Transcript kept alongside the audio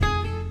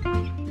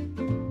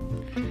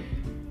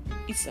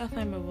It's that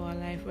time of our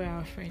life where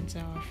our friends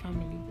are our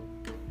family.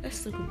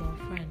 Let's talk about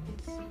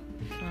friends,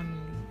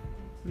 family,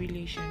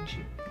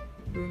 relationship,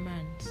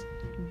 romance,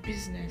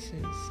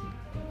 businesses,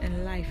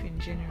 and life in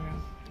general.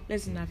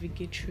 Let's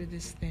navigate through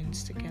these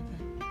things together.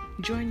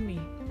 Join me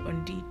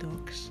on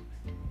Detox,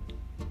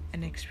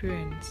 an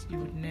experience you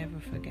would never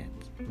forget.